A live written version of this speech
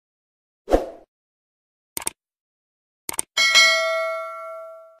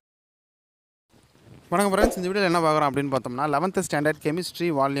வணக்கம் ஃப்ரெண்ட்ஸ், இந்த வீடியோவில் என்ன பார்க்குறோம் அப்படின்னு பார்த்தோம்னா 11th standard chemistry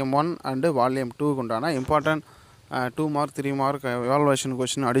volume 1 and volume 2 உண்டான important 2 mark 3 mark evaluation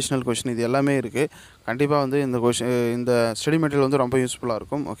question, additional question இது எல்லாமே இருக்குது. கண்டிப்பாக வந்து இந்த ஸ்டடி மெட்டீரியல் வந்து ரொம்ப யூஸ்ஃபுல்லாக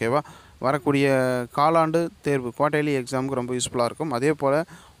இருக்கும். ஓகேவா? வரக்கூடிய காலாண்டு தேர்வு குவார்டர்லி எக்ஸாமுக்கு ரொம்ப யூஸ்ஃபுல்லாக இருக்கும். அதே போல்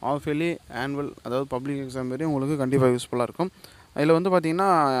ஆஃப் இயர்லி ஆனுவல் அதாவது பப்ளிக் எக்ஸாம் வரையும் உங்களுக்கு கண்டிப்பாக யூஸ்ஃபுல்லாக இருக்கும். இதில் வந்து பார்த்திங்கன்னா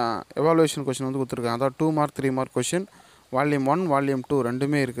எவாலுவேஷன் கொஷின் வந்து கொடுத்துருக்காங்க. அதாவது 2 mark 3 mark question volume 1 volume 2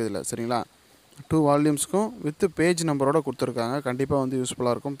 ரெண்டுமே இருக்குது இதில். சரிங்களா? 2 வால்யூம்ஸ்க்கும் வித் பேஜ் நம்பரோட கொடுத்துருக்காங்க. கண்டிப்பாக வந்து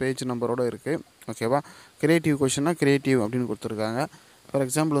யூஸ்ஃபுல்லாக இருக்கும். பேஜ் நம்பரோடு இருக்குது. ஓகேவா? கிரியேட்டிவ் கொஷின்னா கிரியேட்டிவ் அப்படின்னு கொடுத்துருக்காங்க. ஃபார்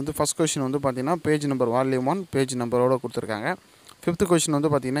எக்ஸாம்பிள் வந்து ஃபஸ்ட் கொஷின் வந்து பார்த்திங்கன்னா பேஜ் நம்பர் வால்யூம் 1 பேஜ் நம்பரோடு கொடுத்துருக்காங்க. 5th கொஷின்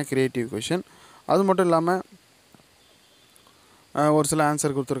வந்து பார்த்திங்கன்னா கிரியேட்டிவ் கொஷின். அது மட்டும் இல்லாமல் ஒரு சில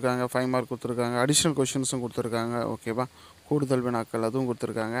ஆன்சர் கொடுத்துருக்காங்க. 5 மார்க் கொடுத்துருக்காங்க. அடிஷ்னல் கொஷின்ஸும் கொடுத்துருக்காங்க. ஓகேவா? கூடுதல் வினாக்கள் அதுவும்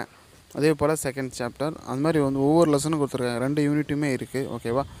கொடுத்துருக்காங்க. அதே போல் செகண்ட் சாப்டர் அது மாதிரி வந்து ஒவ்வொரு லெசனும் கொடுத்துருக்காங்க. 2 யூனிட்டுமே இருக்குது.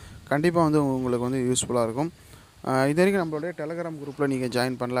 ஓகேவா? கண்டிப்பாக வந்து உங்களுக்கு வந்து யூஸ்ஃபுல்லாக இருக்கும். இது வரைக்கும் நம்மளுடைய டெலகிராம் குரூப்பில் நீங்கள்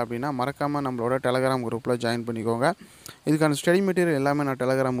ஜாயின் பண்ணல அப்படின்னா மறக்காமல் நம்மளோட டெலகிராம் குரூப்பில் ஜாயின் பண்ணிக்கோங்க. இதுக்கான ஸ்டடி மெட்டீரியல் எல்லாமே நான்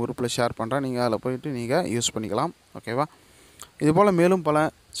டெலகிராம் குரூப்பில் ஷேர் பண்ணுறேன். நீங்கள் அதில் போய்ட்டு நீங்கள் யூஸ் பண்ணிக்கலாம். ஓகேவா? இதுபோல் மேலும் பல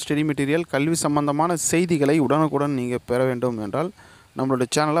ஸ்டடி மெட்டீரியல் கல்வி சம்பந்தமான செய்திகளை உடனுக்குடன் நீங்கள் பெற வேண்டும் என்றால் நம்மளோட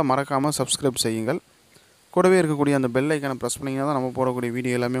சேனலை மறக்காமல் சப்ஸ்கிரைப் செய்யுங்கள். கூடவே இருக்கக்கூடிய அந்த பெல் ஐக்கானை ப்ரெஸ் பண்ணிங்கன்னா தான் நம்ம போடக்கூடிய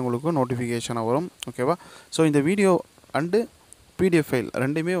வீடியோ எல்லாமே உங்களுக்கு நோட்டிஃபிகேஷனாக வரும். ஓகேவா? ஸோ இந்த வீடியோ அண்டு பிடிஎஃப் ஃபைல்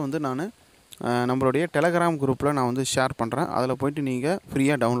ரெண்டுமே வந்து நான் நம்மளுடைய டெலகிராம் குரூப்பில் நான் வந்து ஷேர் பண்ணுறேன். அதில் போய்ட்டு நீங்கள்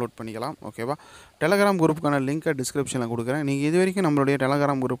ஃப்ரீயாக டவுன்லோட் பண்ணிக்கலாம். ஓகேவா? டெலகிராம் குரூப்புக்கான லிங்க்கை டிஸ்கிரிப்ஷனில் கொடுக்குறேன். நீங்கள் இது வரைக்கும் நம்மளுடைய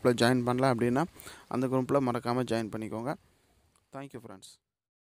டெலகிராம் குரூப்பில் ஜாயின் பண்ணல அப்படின்னா அந்த குரூப்பில் மறக்காமல் ஜாயின் பண்ணிக்கோங்க. Thank you friends.